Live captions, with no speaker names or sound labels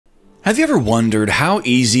Have you ever wondered how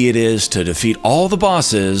easy it is to defeat all the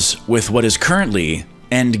bosses with what is currently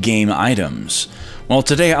endgame items? Well,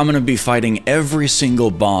 today I'm going to be fighting every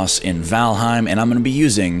single boss in Valheim, and I'm going to be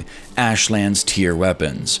using Ashlands tier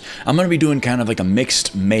weapons. I'm going to be doing kind of like a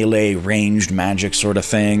mixed melee ranged magic sort of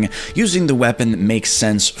thing, using the weapon that makes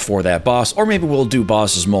sense for that boss, or maybe we'll do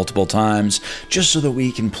bosses multiple times, just so that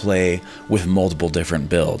we can play with multiple different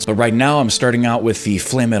builds. But right now I'm starting out with the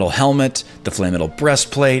flame metal helmet, the flame metal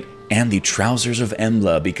breastplate, and the trousers of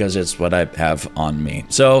Embla, because it's what I have on me.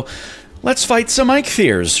 So, let's fight some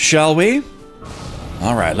Eikthyrs, shall we?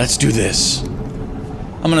 Alright, let's do this.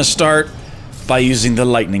 I'm gonna start by using the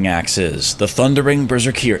lightning axes, the thundering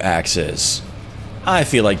berserker axes. I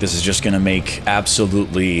feel like this is just gonna make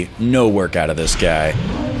absolutely no work out of this guy.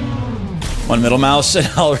 One middle mouse and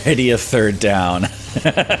already a third down.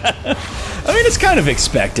 I mean, it's kind of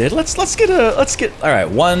expected. Let's get alright,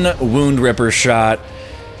 one wound ripper shot.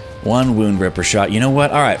 One wound ripper shot. You know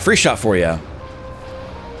what? Alright, free shot for you.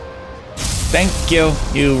 Thank you.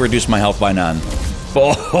 You reduced my health by none.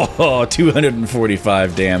 Oh,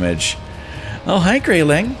 245 damage. Oh, hi,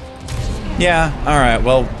 Greyling. Yeah, alright,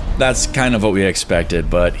 well, that's kind of what we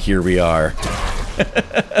expected, but here we are.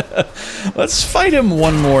 Let's fight him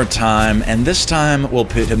one more time, and this time we'll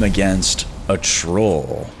pit him against a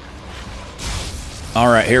troll.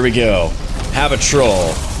 Alright, here we go. Have a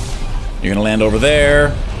troll. You're gonna land over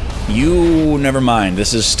there. You, never mind,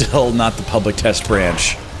 this is still not the public test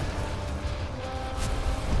branch.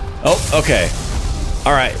 Oh, okay.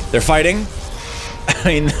 Alright, they're fighting. I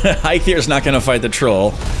mean, Eikthyr not gonna fight the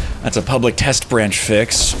troll. That's a public test branch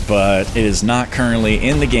fix, but it is not currently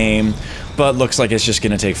in the game, but looks like it's just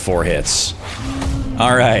gonna take 4 hits.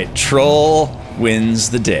 Alright, troll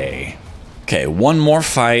wins the day. Okay, one more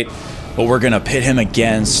fight, but we're gonna pit him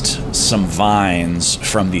against some vines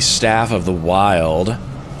from the Staff of the Wild.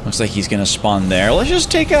 Looks like he's gonna spawn there. Let's just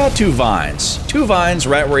take out 2 vines. 2 vines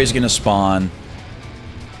right where he's gonna spawn.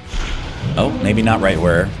 Oh, maybe not right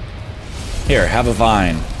where. Here, have a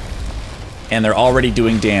vine. And they're already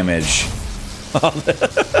doing damage.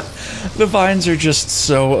 The vines are just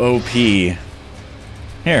so OP.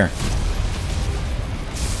 Here.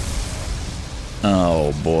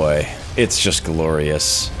 Oh boy. It's just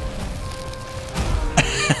glorious.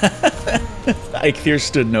 Eikthyr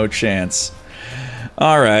stood no chance.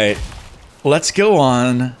 Alright, let's go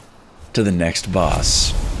on to the next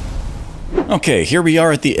boss. Okay, here we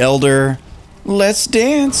are at the Elder. Let's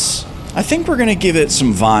dance. I think we're gonna give it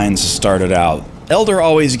some vines to start it out. Elder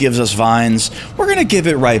always gives us vines. We're gonna give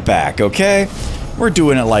it right back, okay? We're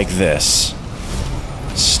doing it like this.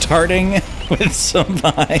 Starting with some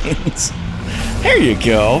vines. There you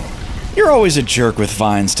go. You're always a jerk with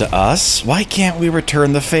vines to us. Why can't we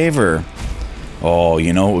return the favor? Oh,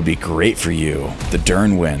 you know it would be great for you. The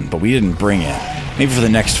Durnwin, but we didn't bring it. Maybe for the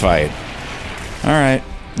next fight. Alright,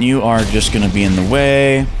 you are just gonna be in the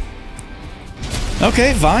way.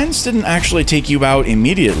 Okay, vines didn't actually take you out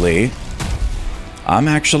immediately. I'm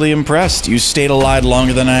actually impressed. You stayed alive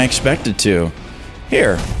longer than I expected to.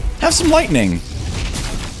 Here, have some lightning.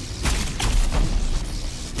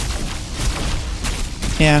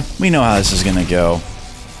 Yeah, we know how this is gonna go.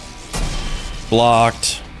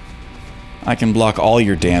 Blocked. I can block all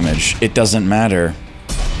your damage. It doesn't matter.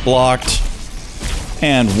 Blocked.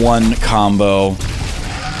 And one combo.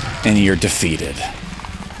 And you're defeated.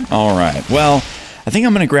 Alright, well, I think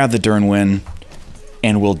I'm going to grab the Durnwin.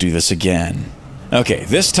 And we'll do this again. Okay,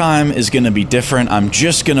 this time is going to be different. I'm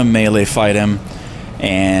just going to melee fight him.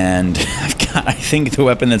 And I've got, I think, the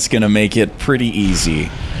weapon that's going to make it pretty easy.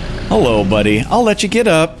 Hello, buddy. I'll let you get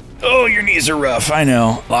up. Oh, your knees are rough. I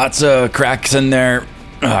know. Lots of cracks in there.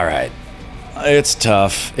 Alright. It's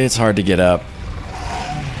tough. It's hard to get up.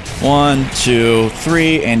 1, 2,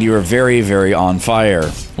 3, and you are very, very on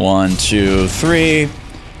fire. 1, 2, 3.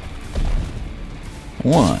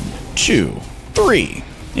 1, 2, 3.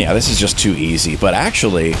 Yeah, this is just too easy, but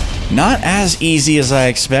actually, not as easy as I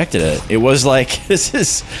expected it. It was like, this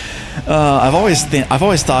is... I've always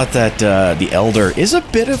thought that the Elder is a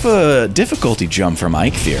bit of a difficulty jump from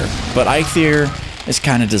Eikthyr, but Eikthyr is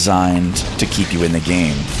kind of designed to keep you in the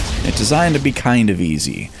game. It's designed to be kind of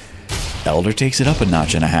easy. Elder takes it up a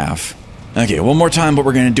notch and a half. Okay, one more time, but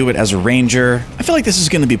we're going to do it as a ranger. I feel like this is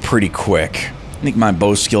going to be pretty quick. I think my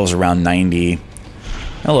bow skill is around 90.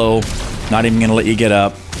 Hello. Not even going to let you get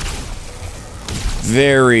up.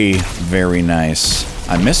 Very, very nice.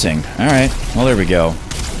 I'm missing. Alright, well there we go.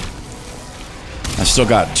 I've still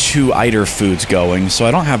got 2 Eikthyr foods going, so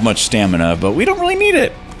I don't have much stamina, but we don't really need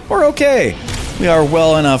it. We're okay. We are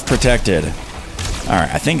well enough protected.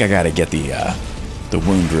 Alright, I think I gotta get the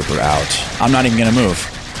wound ripper out. I'm not even gonna move.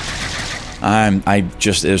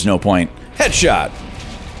 There's no point. Headshot!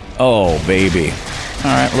 Oh, baby.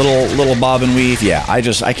 Alright, little bob and weave. Yeah, I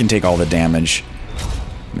can take all the damage.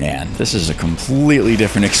 Man, this is a completely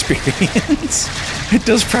different experience. It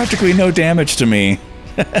does practically no damage to me.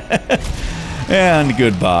 And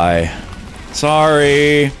goodbye.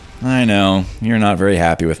 Sorry. I know, you're not very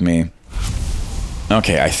happy with me.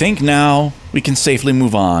 Okay, I think now we can safely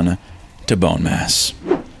move on to Bonemass.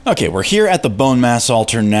 Okay, we're here at the Bonemass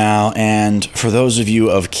altar now, and for those of you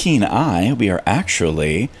of keen eye, we are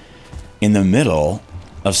actually in the middle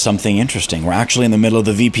of something interesting. We're actually in the middle of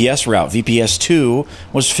the VPS route. VPS 2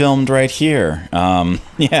 was filmed right here.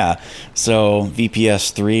 Yeah, so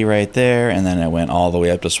VPS 3 right there, and then I went all the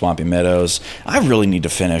way up to Swampy Meadows. I really need to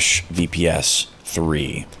finish VPS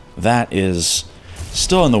 3. That is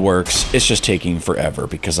still in the works. It's just taking forever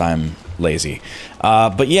because I'm lazy.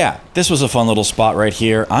 But yeah, this was a fun little spot right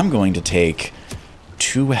here. I'm going to take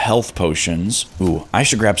 2 health potions. Ooh, I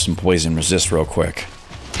should grab some poison resist real quick.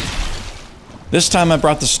 This time I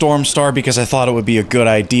brought the Storm Star because I thought it would be a good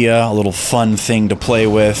idea, a little fun thing to play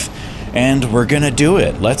with, and we're gonna do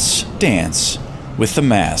it. Let's dance with the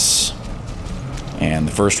mass. And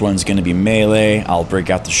the first one's gonna be melee. I'll break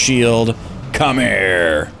out the shield. Come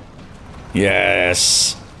here.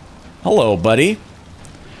 Yes. Hello, buddy.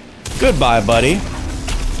 Goodbye, buddy.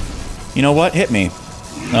 You know what? Hit me.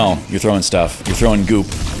 Oh, you're throwing stuff. You're throwing goop.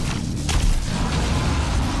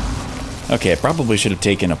 Okay, I probably should have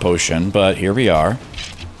taken a potion, but here we are.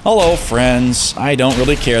 Hello, friends. I don't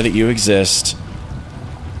really care that you exist.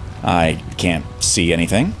 I can't see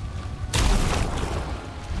anything.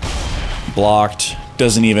 Blocked.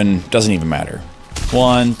 Doesn't even matter.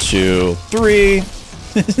 1, 2, 3.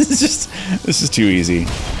 This is too easy.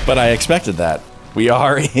 But I expected that. We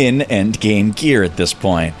are in endgame gear at this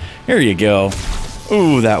point. Here you go.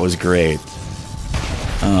 Ooh, that was great.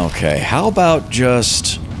 Okay, how about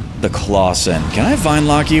just the Clawson? Can I Vine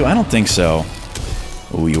Lock you? I don't think so.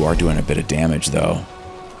 Ooh, you are doing a bit of damage, though.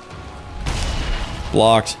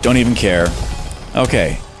 Blocked. Don't even care.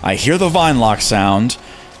 Okay, I hear the Vine Lock sound,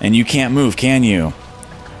 and you can't move, can you?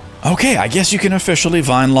 Okay, I guess you can officially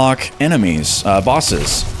Vine Lock enemies,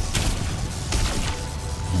 bosses.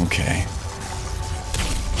 Okay.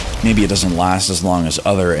 Maybe it doesn't last as long as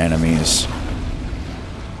other enemies.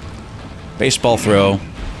 Baseball throw.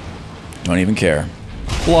 Don't even care.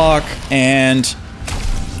 Block, and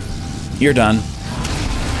you're done.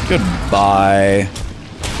 Goodbye.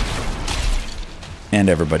 And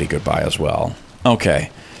everybody goodbye as well.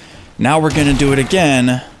 Okay. Now we're gonna do it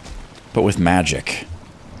again, but with magic.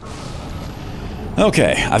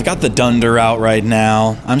 Okay, I've got the Dunder out right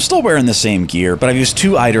now. I'm still wearing the same gear, but I've used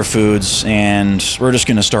 2 Eikthyr foods, and we're just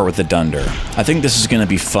gonna start with the Dunder. I think this is gonna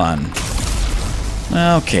be fun.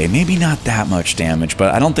 Okay, maybe not that much damage,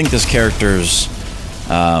 but I don't think this character's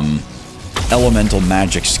elemental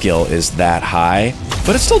magic skill is that high,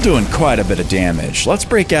 but it's still doing quite a bit of damage. Let's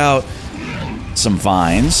break out some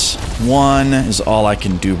vines. 1 is all I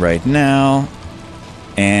can do right now.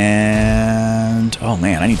 And oh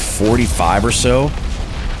man, I need 45 or so.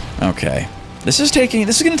 Okay. This is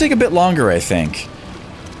gonna take a bit longer, I think.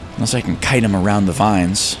 Unless I can kite him around the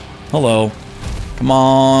vines. Hello. Come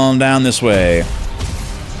on down this way.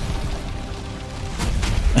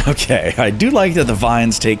 Okay, I do like that the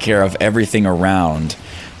vines take care of everything around.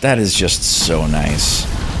 That is just so nice.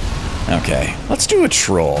 Okay, let's do a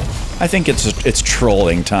troll. I think it's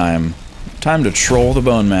trolling time. Time to troll the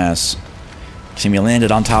Bonemass. See me land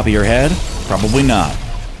it on top of your head? Probably not.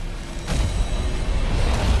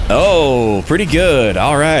 Oh, pretty good.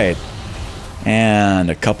 All right. And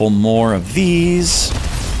a couple more of these.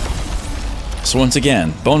 So once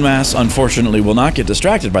again, Bonemass unfortunately will not get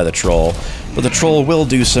distracted by the troll, but the troll will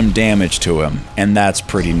do some damage to him, and that's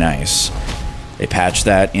pretty nice. They patched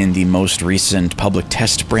that in the most recent public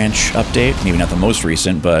test branch update. Maybe not the most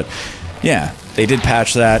recent, but yeah, they did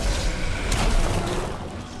patch that.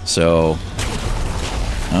 So,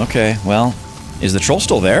 okay, well, is the troll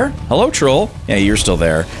still there? Hello, troll. Yeah, you're still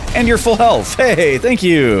there. And you're full health. Hey, thank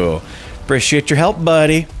you. Appreciate your help,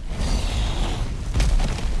 buddy.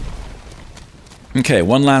 Okay,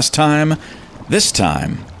 one last time. This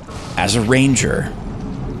time, as a ranger.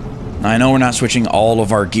 I know we're not switching all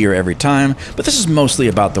of our gear every time, but this is mostly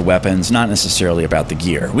about the weapons, not necessarily about the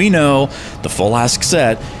gear. We know the full ask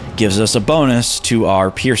set gives us a bonus to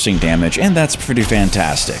our piercing damage, and that's pretty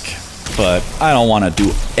fantastic. But I don't want to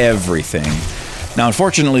do everything. Now,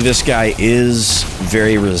 unfortunately, this guy is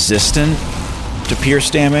very resistant to pierce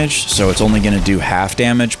damage, so it's only going to do half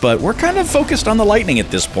damage, but we're kind of focused on the lightning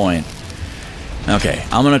at this point. Okay,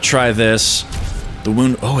 I'm going to try this. The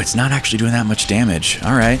wound... Oh, it's not actually doing that much damage.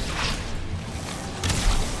 All right.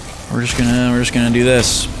 we're just gonna do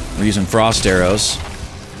this. We're using frost arrows.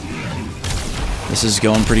 This is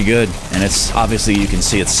going pretty good, and it's obviously you can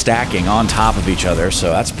see it's stacking on top of each other,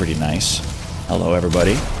 so that's pretty nice. Hello,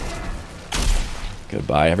 everybody.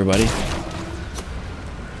 Goodbye, everybody.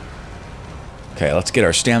 Okay, let's get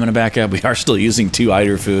our stamina back up. We are still using 2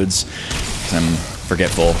 Eikthyr foods. I'm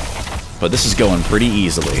forgetful, but this is going pretty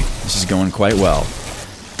easily. This is going quite well.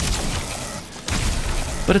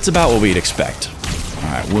 But it's about what we'd expect.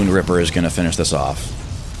 Alright, Wound Ripper is going to finish this off.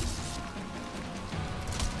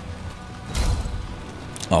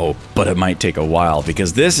 Oh, but it might take a while,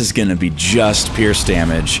 because this is going to be just pierce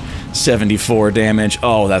damage. 74 damage.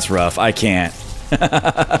 Oh, that's rough. I can't.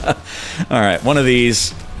 Alright, one of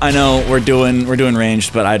these. I know we're doing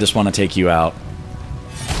ranged, but I just want to take you out.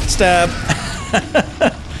 Stab.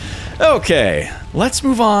 Okay, let's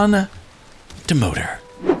move on to Motor.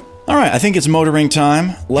 Alright, I think it's motoring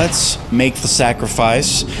time. Let's make the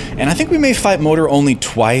sacrifice. And I think we may fight Motor only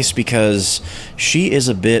twice because she is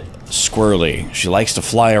a bit squirrely. She likes to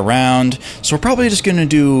fly around, so we're probably just gonna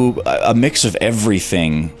do a mix of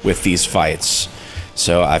everything with these fights.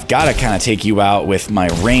 So I've got to kind of take you out with my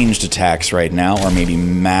ranged attacks right now, or maybe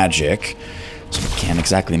magic. So I can't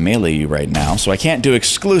exactly melee you right now. So I can't do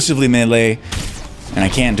exclusively melee, and I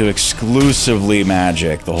can't do exclusively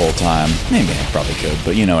magic the whole time. Maybe I probably could,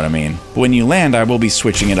 but you know what I mean. But when you land, I will be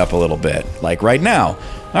switching it up a little bit, like right now.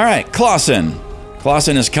 All right, Clausen.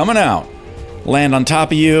 Clausen is coming out. Land on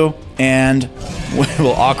top of you, and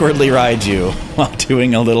we'll awkwardly ride you while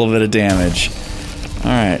doing a little bit of damage.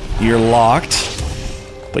 All right, you're locked.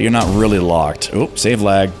 But you're not really locked. Oh, save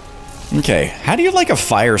lag. Okay, how do you like a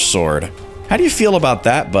fire sword? How do you feel about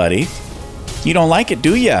that, buddy? You don't like it,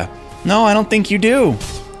 do ya? No, I don't think you do.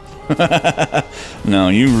 No,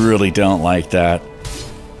 you really don't like that.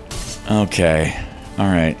 Okay,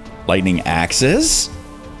 alright. Lightning axes?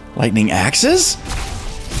 Lightning axes?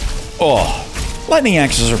 Oh, lightning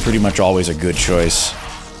axes are pretty much always a good choice.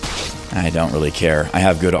 I don't really care. I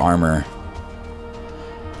have good armor.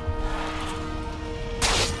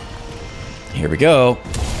 Here we go.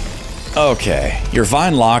 Okay, you're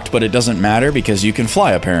vine locked, but it doesn't matter because you can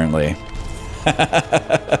fly apparently.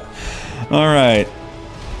 Alright.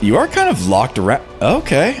 You are kind of locked around.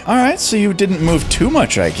 Okay, alright, so you didn't move too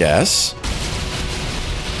much, I guess.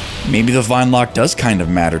 Maybe the vine lock does kind of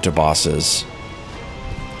matter to bosses.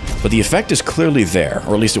 But the effect is clearly there,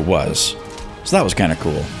 or at least it was. So that was kind of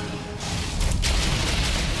cool.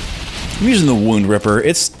 I'm using the Wound Ripper.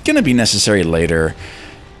 It's gonna be necessary later.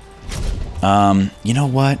 You know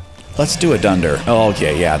what? Let's do a Dunder. Oh,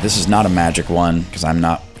 okay, yeah, this is not a magic one, because I'm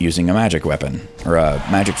not using a magic weapon, or a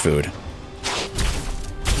magic food.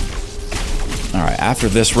 Alright, after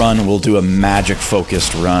this run, we'll do a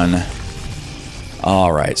magic-focused run.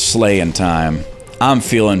 Alright, slaying time. I'm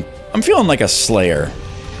feeling like a slayer.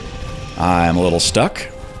 I'm a little stuck,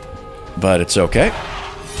 but it's okay.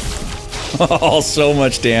 Oh, so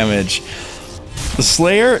much damage. The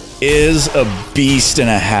Slayer is a beast and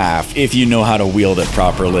a half, if you know how to wield it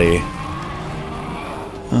properly.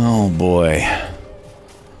 Oh boy.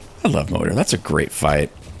 I love Motor, that's a great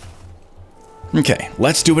fight. Okay,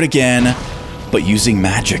 let's do it again, but using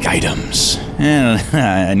magic items. And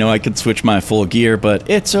I know I could switch my full gear, but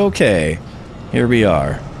it's okay. Here we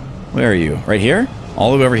are. Where are you? Right here?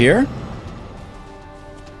 All the way over here?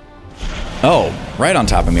 Oh, right on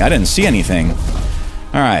top of me. I didn't see anything.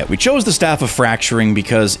 Alright, we chose the Staff of Fracturing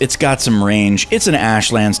because it's got some range, it's an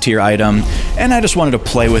Ashlands tier item, and I just wanted to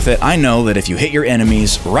play with it. I know that if you hit your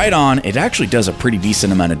enemies right on, it actually does a pretty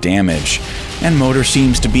decent amount of damage. And Motor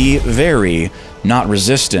seems to be very not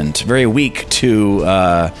resistant, very weak to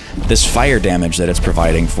this fire damage that it's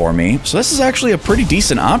providing for me. So this is actually a pretty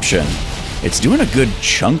decent option. It's doing a good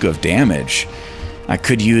chunk of damage. I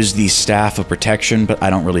could use the Staff of Protection, but I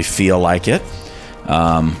don't really feel like it.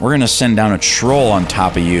 We're gonna send down a troll on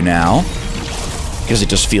top of you now, because it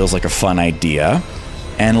just feels like a fun idea.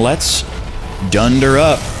 And let's dunder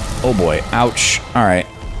up. Oh boy, ouch. Alright,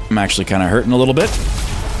 I'm actually kind of hurting a little bit.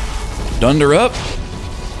 Dunder up.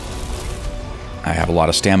 I have a lot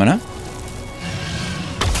of stamina.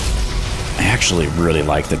 I actually really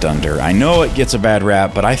like the Dunder. I know it gets a bad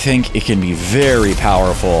rap, but I think it can be very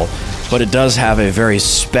powerful. But it does have a very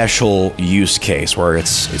special use case where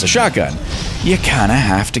it's a shotgun. You kind of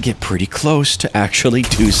have to get pretty close to actually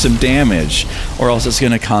do some damage, or else it's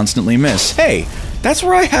going to constantly miss. Hey, that's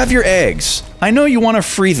where I have your eggs. I know you want to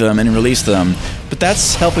free them and release them, but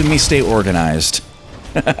that's helping me stay organized.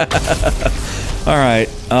 All right,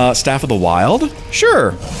 Staff of the Wild?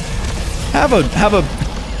 Sure. Have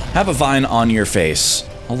a vine on your face.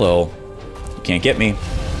 Hello. You can't get me.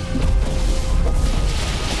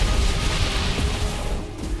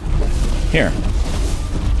 Here.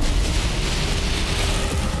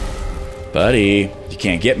 Buddy, you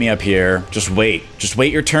can't get me up here. Just wait. Just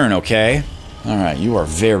wait your turn, okay? Alright, you are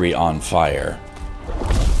very on fire.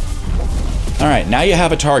 Alright, now you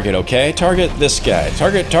have a target, okay? Target this guy.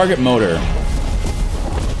 Target motor.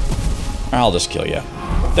 I'll just kill you.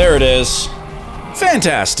 There it is.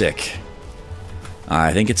 Fantastic.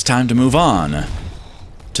 I think it's time to move on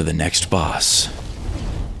to the next boss.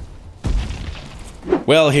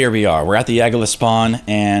 Well, here we are. We're at the Yagluth spawn,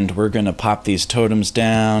 and we're gonna pop these totems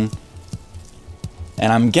down.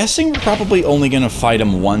 And I'm guessing we're probably only gonna fight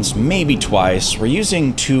him once, maybe twice. We're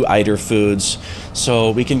using 2 Eikthyr foods,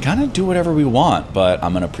 so we can kind of do whatever we want, but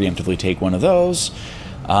I'm gonna preemptively take one of those.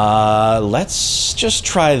 Let's just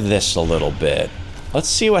try this a little bit. Let's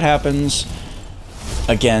see what happens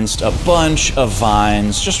against a bunch of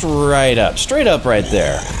vines, just straight up right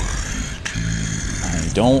there.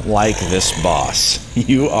 I don't like this boss.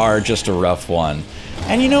 You are just a rough one.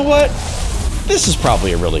 And you know what? This is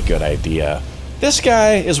probably a really good idea. This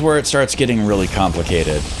guy is where it starts getting really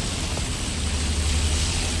complicated.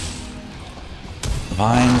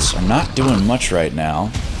 Vines are not doing much right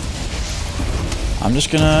now. I'm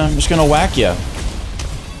just gonna whack you.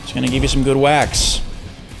 Just gonna give you some good whacks.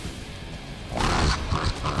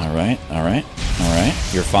 Alright.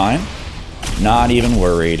 You're fine. Not even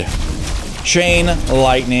worried. Chain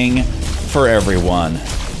lightning for everyone.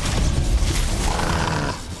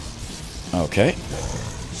 Okay.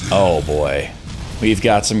 Oh boy. We've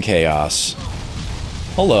got some chaos.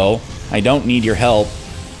 Hello. I don't need your help.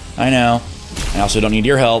 I know. I also don't need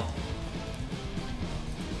your help.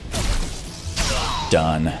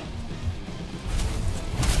 Done.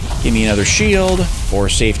 Give me another shield for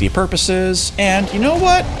safety purposes. And you know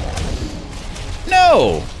what?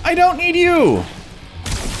 No! I don't need you!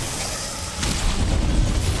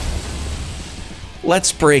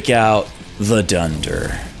 Let's break out the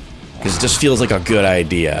Dunder. Because it just feels like a good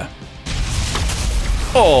idea.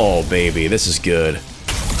 Oh, baby, this is good.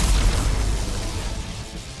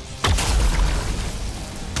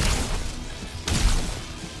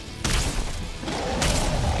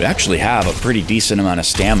 We actually have a pretty decent amount of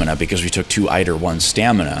stamina because we took 2 Eikthyr, 1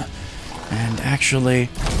 stamina. And actually,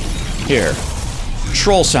 here.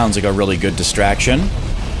 Troll sounds like a really good distraction.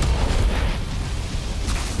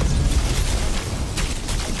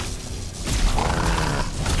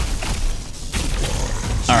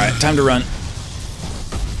 Alright, time to run.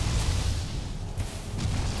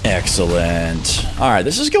 Excellent. Alright,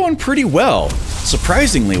 this is going pretty well.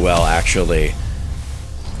 Surprisingly well, actually.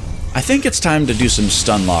 I think it's time to do some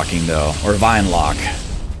stun locking, though. Or vine lock.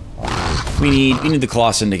 We need the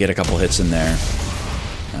Clawson to get a couple hits in there.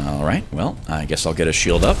 Alright, well, I guess I'll get a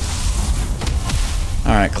shield up.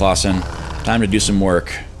 Alright, Clawson. Time to do some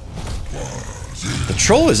work. The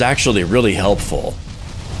troll is actually really helpful.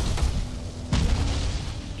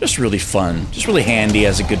 Just really fun. Just really handy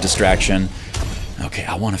as a good distraction. Okay,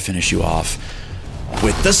 I want to finish you off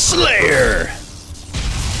with the Slayer!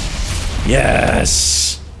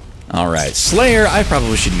 Yes! Alright, Slayer. I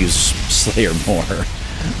probably should use Slayer more.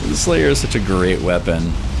 The Slayer is such a great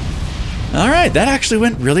weapon. Alright, that actually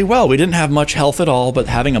went really well. We didn't have much health at all, but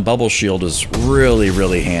having a bubble shield is really,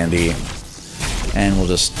 really handy. And we'll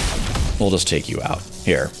just take you out.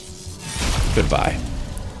 Here. Goodbye.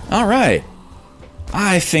 Alright.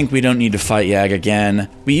 I think we don't need to fight Yag again.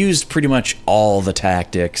 We used pretty much all the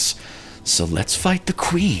tactics. So let's fight the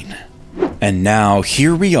Queen. And now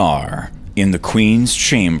here we are in the Queen's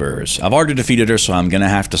chambers. I've already defeated her, so I'm gonna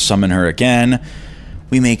have to summon her again.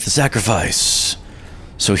 We make the sacrifice.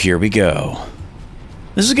 So here we go.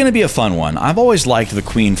 This is gonna be a fun one. I've always liked the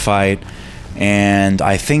Queen fight, and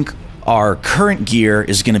I think our current gear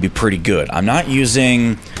is gonna be pretty good. I'm not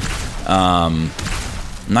using any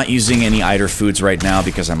Eikthyr foods right now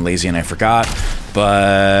because I'm lazy and I forgot.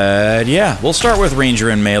 But yeah, we'll start with Ranger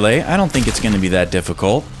and Melee. I don't think it's gonna be that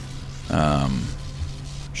difficult.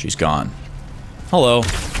 She's gone. Hello.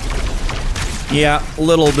 Yeah, a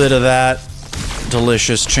little bit of that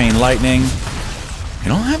delicious chain lightning. You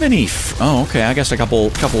don't have any. Oh, okay. I guess a couple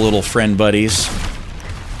little friend buddies.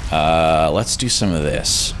 Let's do some of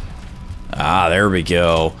this. Ah, there we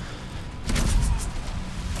go.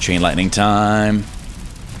 Chain lightning time.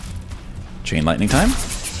 Chain lightning time.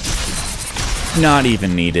 Not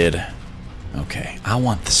even needed. Okay, I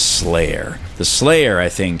want the Slayer. The Slayer, I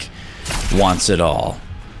think, wants it all.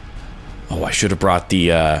 Oh, I should have brought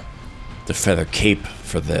the feather cape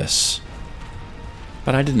for this.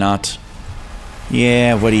 But I did not.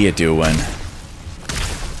 Yeah, what are you doing?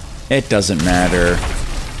 It doesn't matter.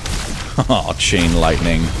 Oh, chain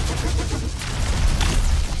lightning.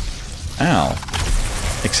 Ow.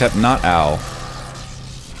 Except not ow.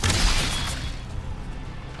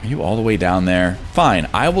 Are you all the way down there? Fine,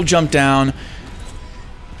 I will jump down.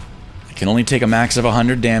 I can only take a max of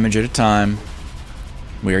 100 damage at a time.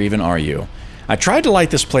 Where even are you? I tried to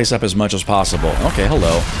light this place up as much as possible. Okay,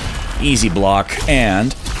 hello. Easy block,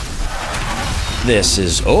 and... this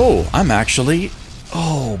is... oh, I'm actually...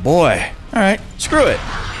 oh, boy. Alright, screw it.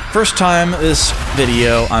 First time this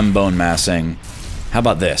video, I'm bone massing. How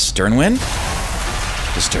about this? Sternwind?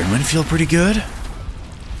 Does Sternwind feel pretty good?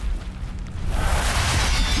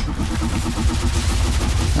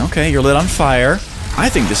 Okay, you're lit on fire. I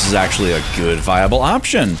think this is actually a good, viable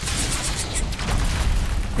option.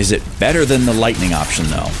 Is it better than the lightning option,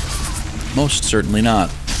 though? Most certainly not.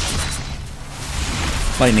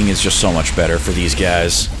 Lightning is just so much better for these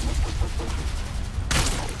guys.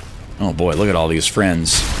 Oh boy, look at all these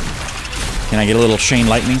friends. Can I get a little chain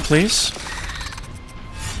lightning, please?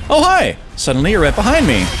 Oh, hi! Suddenly you're right behind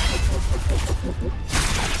me.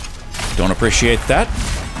 Don't appreciate that.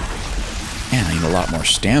 Man, I need a lot more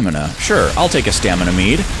stamina. Sure, I'll take a stamina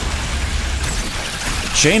mead.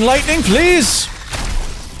 Chain lightning, please!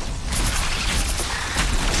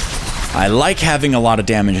 I like having a lot of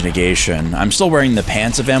damage negation. I'm still wearing the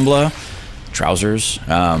pants of Embla, trousers,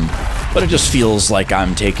 but it just feels like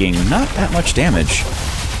I'm taking not that much damage.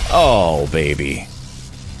 Oh, baby.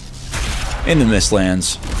 In the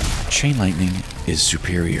Mistlands, chain lightning is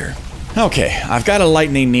superior. Okay, I've got a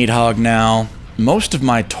lightning Needhog now. Most of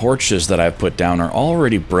my torches that I've put down are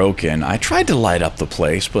already broken. I tried to light up the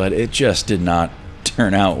place, but it just did not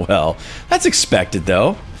turn out well. That's expected,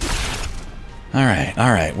 though.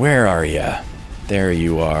 Alright, where are you? There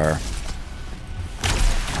you are.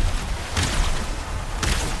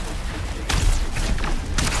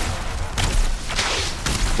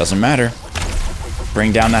 Doesn't matter.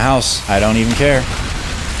 Bring down the house. I don't even care.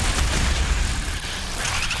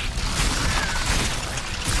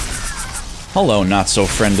 Hello, not so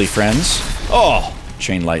friendly friends. Oh,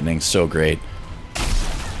 chain lightning, so great.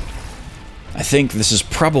 I think this is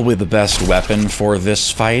probably the best weapon for this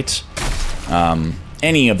fight.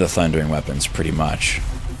 Any of the thundering weapons, pretty much.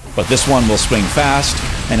 But this one will swing fast,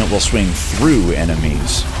 and it will swing through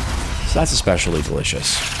enemies. So that's especially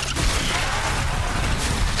delicious.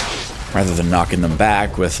 Rather than knocking them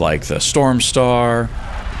back with, like, the Storm Star.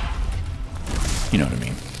 You know what I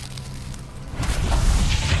mean.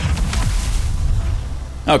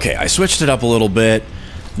 Okay, I switched it up a little bit.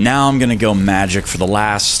 Now I'm gonna go magic for the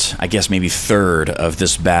last, I guess maybe third of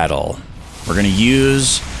this battle. We're gonna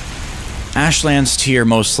use Ashlands tier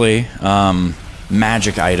mostly,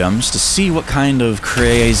 magic items to see what kind of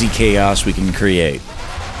crazy chaos we can create.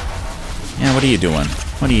 Yeah, what are you doing?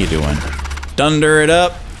 What are you doing? Dunder it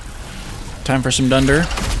up. Time for some dunder.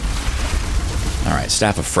 Alright,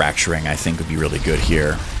 Staff of Fracturing I think would be really good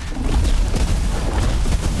here.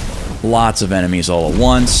 Lots of enemies all at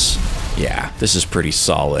once. Yeah, this is pretty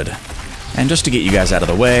solid. And just to get you guys out of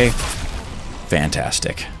the way,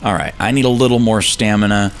 fantastic. Alright, I need a little more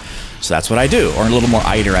stamina, so that's what I do. Or a little more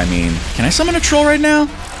Eikthyr, I mean. Can I summon a troll right now?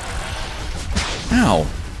 Ow.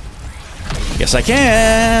 Yes, I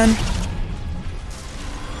can!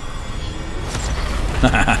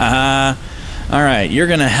 Alright, you're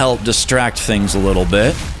gonna help distract things a little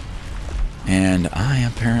bit. And I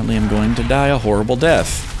apparently am going to die a horrible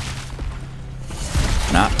death.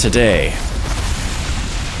 Not today.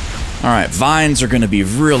 Alright, vines are going to be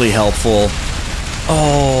really helpful.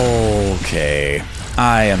 Okay.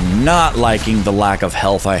 I am not liking the lack of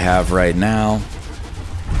health I have right now.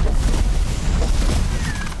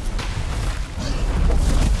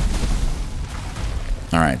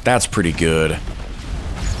 Alright, that's pretty good.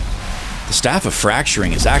 The Staff of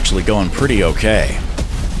Fracturing is actually going pretty okay.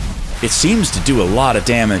 It seems to do a lot of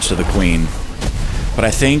damage to the Queen. But I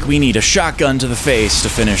think we need a shotgun to the face to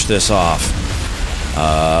finish this off.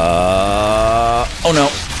 Oh no.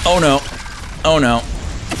 Oh no. Oh no.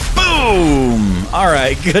 Boom!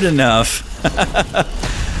 Alright, good enough.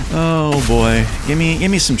 Oh boy. Give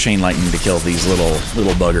me some chain lightning to kill these little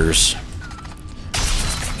buggers.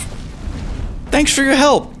 Thanks for your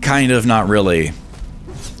help. Kind of, not really.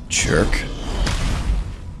 Jerk.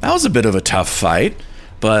 That was a bit of a tough fight,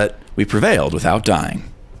 but we prevailed without dying.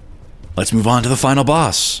 Let's move on to the final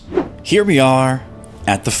boss. Here we are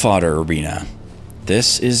at the fodder arena.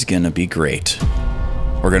 This is gonna be great.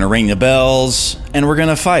 We're gonna ring the bells, and we're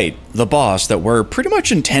gonna fight the boss that we're pretty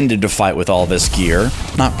much intended to fight with all this gear.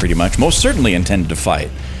 Not pretty much, most certainly intended to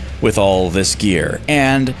fight with all this gear.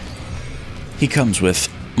 And he comes with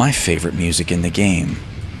my favorite music in the game.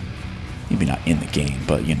 Maybe not in the game,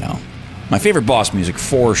 but you know. My favorite boss music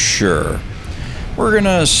for sure. we're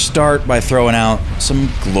gonna start by throwing out some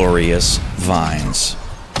glorious vines.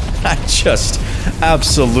 I just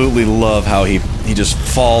absolutely love how he just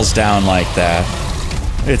falls down like that.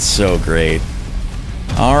 It's so great.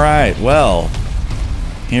 Alright, well,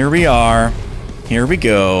 here we are. Here we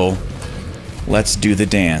go. Let's do the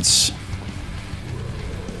dance.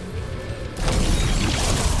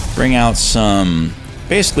 Bring out some,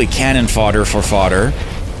 basically cannon fodder for fodder.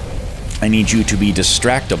 I need you to be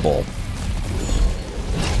distractible.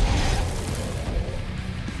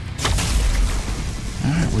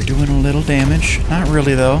 Alright, we're doing a little damage. Not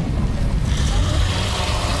really, though.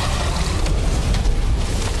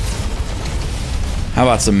 How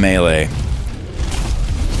about some melee?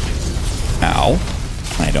 Ow.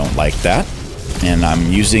 I don't like that. And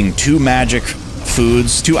I'm using 2 magic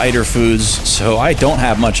foods, 2 Eikthyr foods, so I don't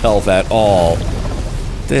have much health at all.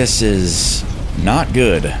 This is not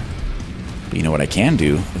good. But you know what I can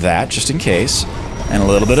do? That, just in case. And a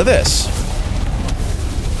little bit of this.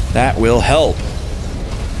 That will help.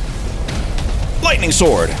 Lightning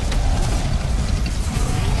sword!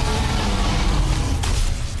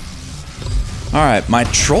 Alright, my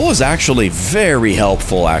troll is actually very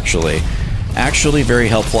helpful, actually. Actually, very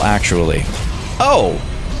helpful, actually. Oh!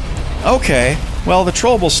 Okay. Well, the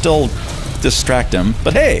troll will still distract him,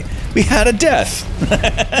 but hey, we had a death!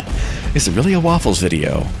 Is it really a Waffles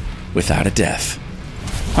video without a death?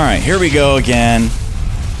 Alright, here we go again.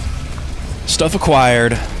 Stuff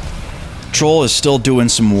acquired. Troll is still doing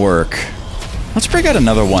some work. Let's bring out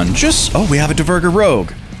another one. Oh, we have a Diverger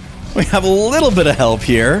Rogue. We have a little bit of help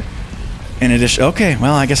here. In addition, okay,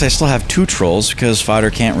 well, I guess I still have 2 trolls because fodder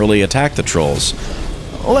can't really attack the trolls.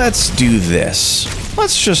 Let's do this.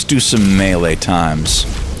 Let's just do some melee times.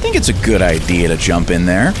 I think it's a good idea to jump in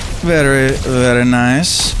there. Very, very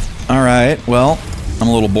nice. Alright, well, I'm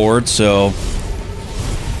a little bored, so...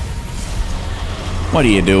 What are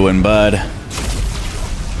you doing, bud?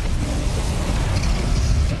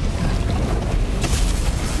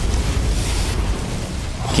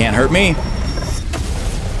 Can't hurt me.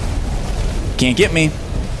 Can't get me.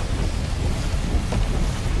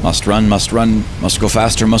 Must run, must go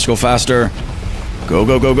faster, must go faster. Go,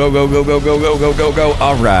 go, go, go, go, go, go, go, go, go, go, go.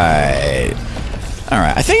 Alright.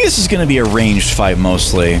 Alright, I think this is going to be a ranged fight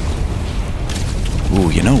mostly. Ooh,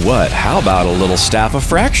 you know what? How about a little Staff of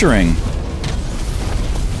Fracturing?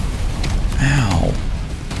 Ow.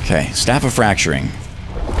 Okay, Staff of Fracturing.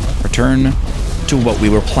 Return to what we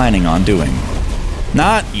were planning on doing.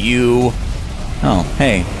 Not you. Oh,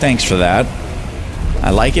 hey, thanks for that. I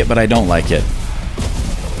like it, but I don't like it.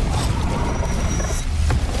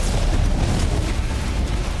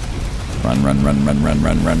 Run, run, run, run, run,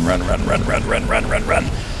 run, run, run, run, run, run, run, run, run, run.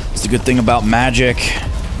 It's the good thing about magic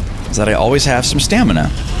is that I always have some stamina.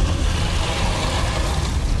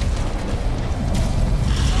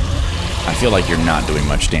 I feel like you're not doing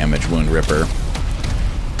much damage, Wound Ripper.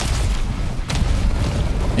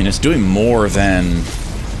 And it's doing more than...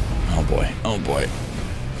 Oh boy, oh boy.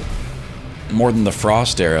 More than the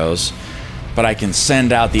frost arrows, but I can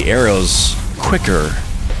send out the arrows quicker.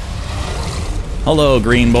 Hello,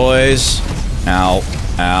 green boys. Ow,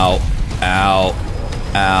 ow, ow,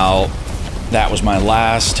 ow. That was my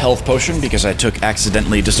last health potion because I took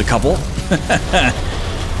accidentally just a couple.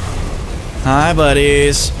 Hi,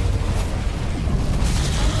 buddies.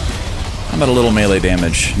 How about a little melee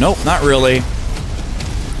damage? Nope, not really.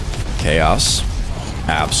 Chaos.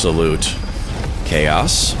 Absolute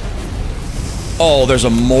chaos. Oh, there's a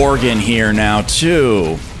Morgan here now,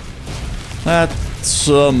 too. That's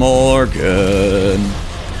a Morgan.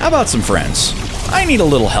 How about some friends? I need a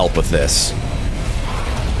little help with this.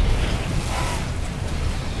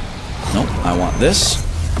 Nope, I want this.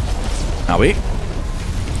 Howie.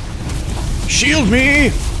 Shield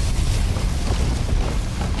me!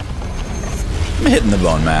 I'm hitting the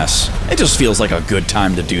Bonemass. It just feels like a good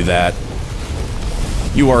time to do that.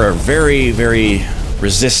 You are very, very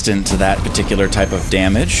resistant to that particular type of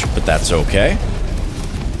damage, but that's okay.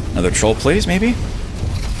 Another troll, please, maybe?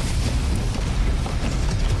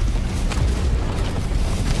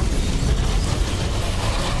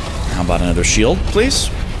 How about another shield, please?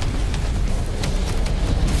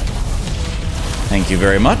 Thank you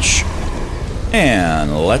very much.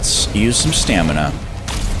 And let's use some stamina.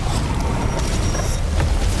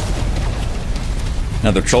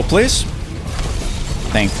 Another troll, please.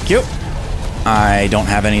 Thank you. I don't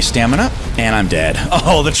have any stamina, and I'm dead.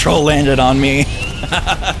 Oh, the troll landed on me.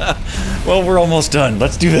 Well, we're almost done.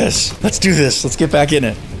 Let's do this. Let's do this. Let's get back in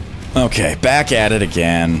it. Okay, back at it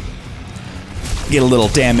again. Get a little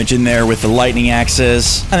damage in there with the lightning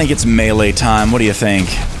axes. I think it's melee time. What do you think?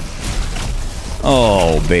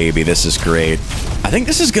 Oh, baby, this is great. I think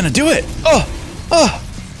this is gonna do it. Oh!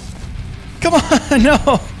 Come on,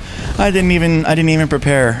 no! I didn't even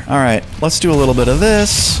prepare. All right, let's do a little bit of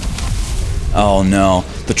this. Oh no,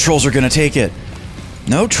 the trolls are gonna take it.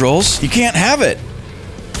 No, trolls, you can't have it.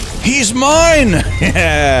 He's mine!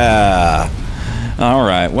 Yeah! All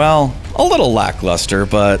right, well, a little lackluster,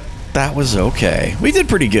 but that was okay. We did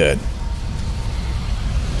pretty good.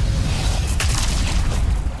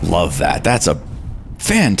 Love that. That's a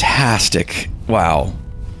fantastic... Wow.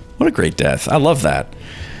 What a great death. I love that.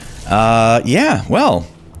 Yeah, well,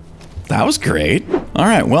 that was great. All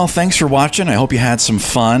right, well, thanks for watching. I hope you had some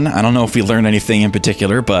fun. I don't know if we learned anything in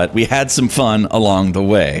particular, but we had some fun along the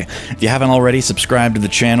way. If you haven't already, subscribe to the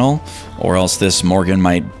channel, or else this Morgan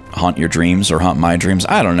might haunt your dreams or haunt my dreams.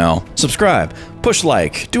 I don't know. Subscribe, push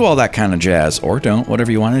like, do all that kind of jazz, or don't,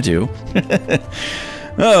 whatever you want to do.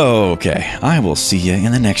 Okay, I will see you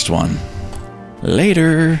in the next one.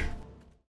 Later.